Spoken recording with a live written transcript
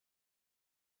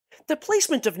The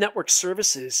placement of network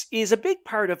services is a big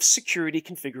part of security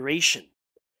configuration.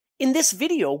 In this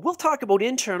video, we'll talk about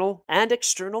internal and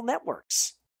external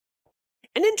networks.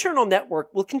 An internal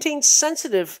network will contain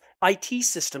sensitive IT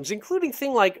systems, including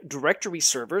things like directory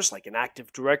servers, like an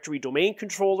Active Directory domain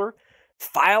controller,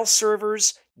 file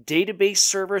servers, database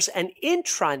servers, and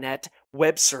intranet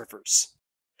web servers.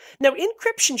 Now,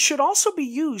 encryption should also be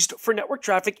used for network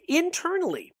traffic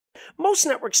internally. Most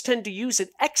networks tend to use it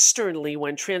externally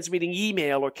when transmitting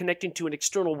email or connecting to an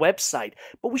external website,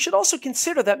 but we should also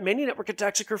consider that many network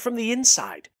attacks occur from the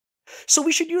inside. So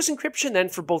we should use encryption then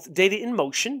for both data in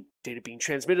motion, data being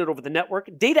transmitted over the network,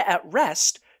 data at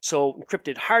rest, so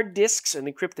encrypted hard disks and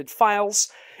encrypted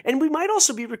files, and we might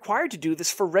also be required to do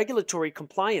this for regulatory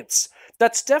compliance.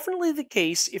 That's definitely the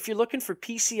case if you're looking for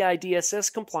PCI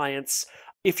DSS compliance,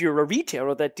 if you're a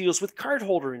retailer that deals with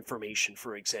cardholder information,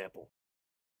 for example.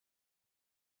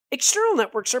 External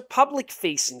networks are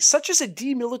public-facing, such as a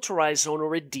demilitarized zone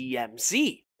or a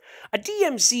DMZ. A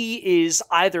DMZ is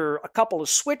either a couple of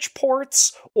switch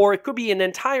ports, or it could be an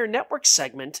entire network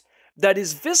segment that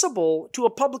is visible to a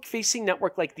public-facing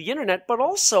network like the internet, but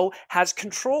also has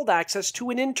controlled access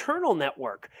to an internal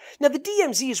network. Now, the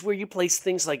DMZ is where you place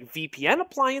things like VPN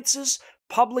appliances,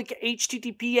 public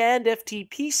HTTP and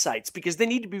FTP sites, because they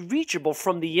need to be reachable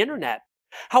from the internet.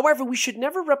 However, we should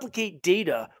never replicate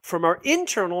data from our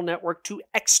internal network to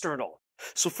external.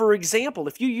 So for example,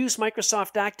 if you use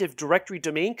Microsoft Active Directory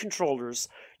domain controllers,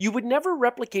 you would never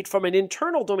replicate from an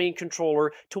internal domain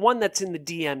controller to one that's in the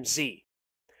DMZ.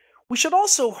 We should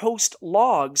also host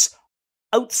logs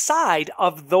outside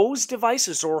of those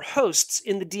devices or hosts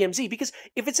in the DMZ, because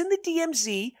if it's in the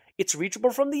DMZ, it's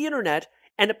reachable from the internet,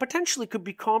 and it potentially could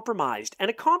be compromised.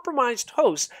 And a compromised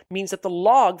host means that the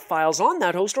log files on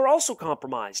that host are also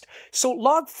compromised. So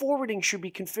log forwarding should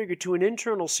be configured to an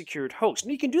internal secured host.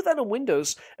 And you can do that on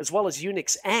Windows as well as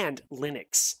Unix and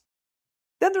Linux.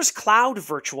 Then there's cloud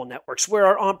virtual networks, where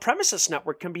our on-premises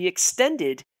network can be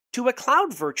extended to a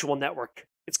cloud virtual network.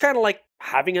 It's kind of like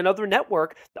having another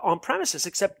network on premises,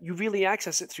 except you really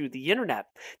access it through the internet.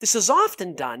 This is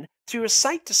often done through a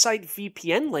site-to-site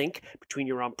VPN link between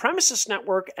your on-premises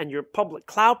network and your public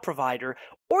cloud provider,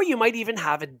 or you might even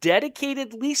have a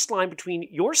dedicated lease line between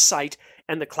your site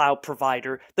and the cloud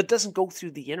provider that doesn't go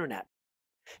through the internet.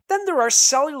 Then there are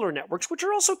cellular networks, which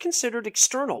are also considered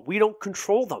external. We don't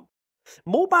control them.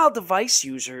 Mobile device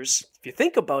users, if you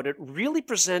think about it, really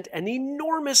present an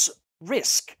enormous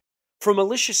risk for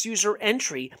malicious user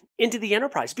entry into the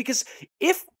enterprise. Because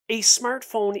if a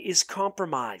smartphone is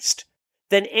compromised,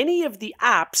 then any of the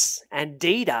apps and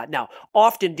data, now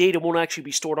often data won't actually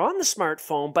be stored on the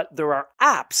smartphone, but there are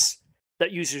apps that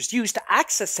users use to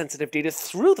access sensitive data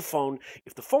through the phone.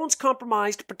 If the phone's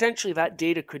compromised, potentially that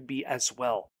data could be as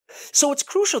well. So it's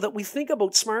crucial that we think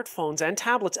about smartphones and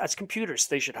tablets as computers.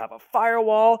 They should have a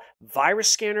firewall, virus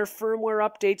scanner, firmware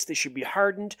updates, they should be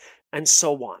hardened, and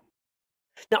so on.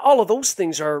 Now, all of those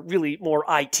things are really more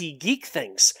IT geek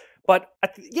things, but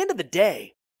at the end of the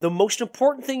day, the most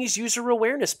important thing is user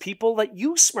awareness. People that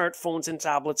use smartphones and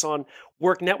tablets on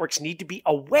work networks need to be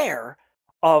aware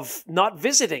of not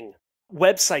visiting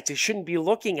websites they shouldn't be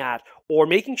looking at, or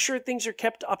making sure things are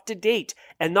kept up to date,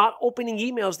 and not opening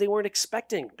emails they weren't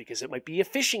expecting because it might be a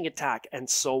phishing attack, and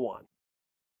so on.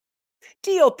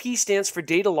 DLP stands for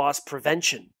Data Loss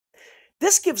Prevention.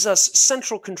 This gives us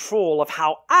central control of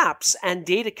how apps and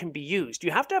data can be used. You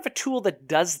have to have a tool that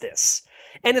does this.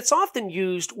 And it's often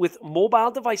used with mobile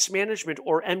device management,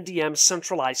 or MDM,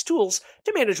 centralized tools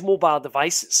to manage mobile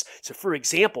devices. So for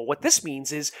example, what this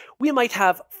means is we might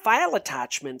have file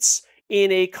attachments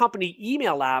in a company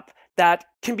email app that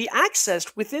can be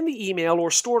accessed within the email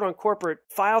or stored on corporate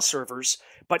file servers,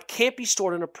 but can't be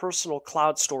stored in a personal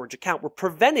cloud storage account. We're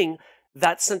preventing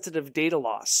that sensitive data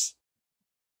loss.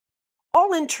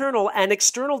 All internal and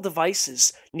external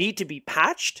devices need to be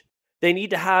patched. They need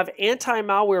to have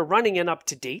anti-malware running and up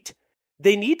to date.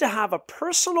 They need to have a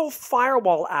personal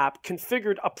firewall app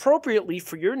configured appropriately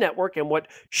for your network and what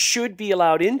should be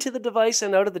allowed into the device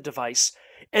and out of the device.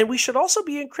 And we should also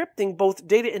be encrypting both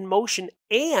data in motion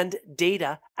and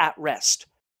data at rest.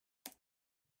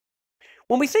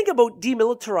 When we think about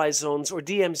demilitarized zones, or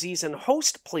DMZs, and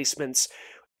host placements,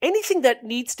 anything that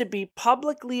needs to be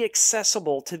publicly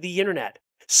accessible to the internet.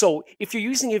 So if you're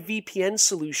using a VPN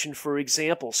solution, for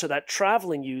example, so that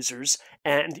traveling users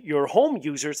and your home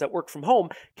users that work from home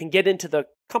can get into the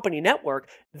company network,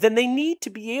 then they need to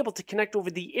be able to connect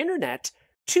over the internet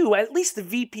to at least the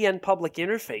VPN public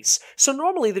interface. So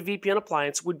normally the VPN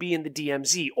appliance would be in the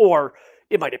DMZ, or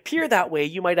it might appear that way.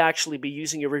 You might actually be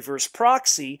using a reverse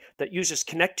proxy that users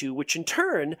connect to, which in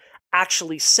turn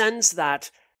actually sends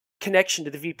that connection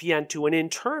to the VPN to an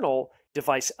internal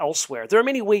device elsewhere. There are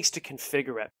many ways to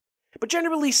configure it. But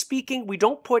generally speaking, we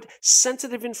don't put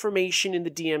sensitive information in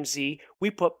the DMZ.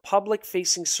 We put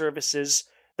public-facing services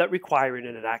that require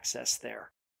internet access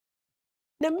there.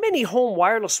 Now, many home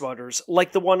wireless routers,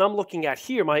 like the one I'm looking at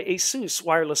here, my ASUS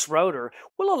wireless router,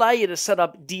 will allow you to set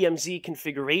up DMZ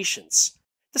configurations.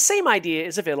 The same idea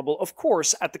is available, of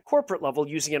course, at the corporate level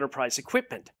using enterprise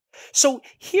equipment. So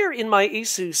here in my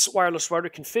ASUS wireless router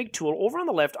config tool, over on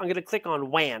the left, I'm going to click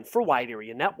on WAN for Wide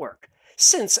Area Network,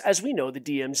 since, as we know, the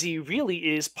DMZ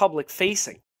really is public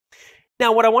facing.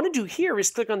 Now, what I want to do here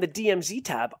is click on the DMZ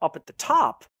tab up at the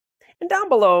top. And down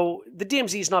below, the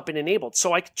DMZ has not been enabled,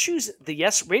 so I can choose the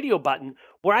Yes Radio button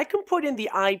where I can put in the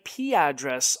IP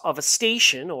address of a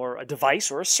station or a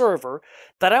device or a server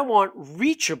that I want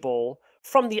reachable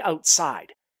from the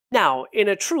outside. Now, in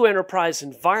a true enterprise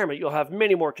environment, you'll have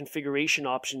many more configuration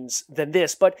options than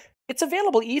this, but it's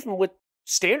available even with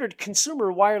standard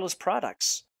consumer wireless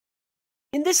products.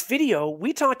 In this video,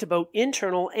 we talked about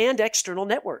internal and external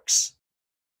networks.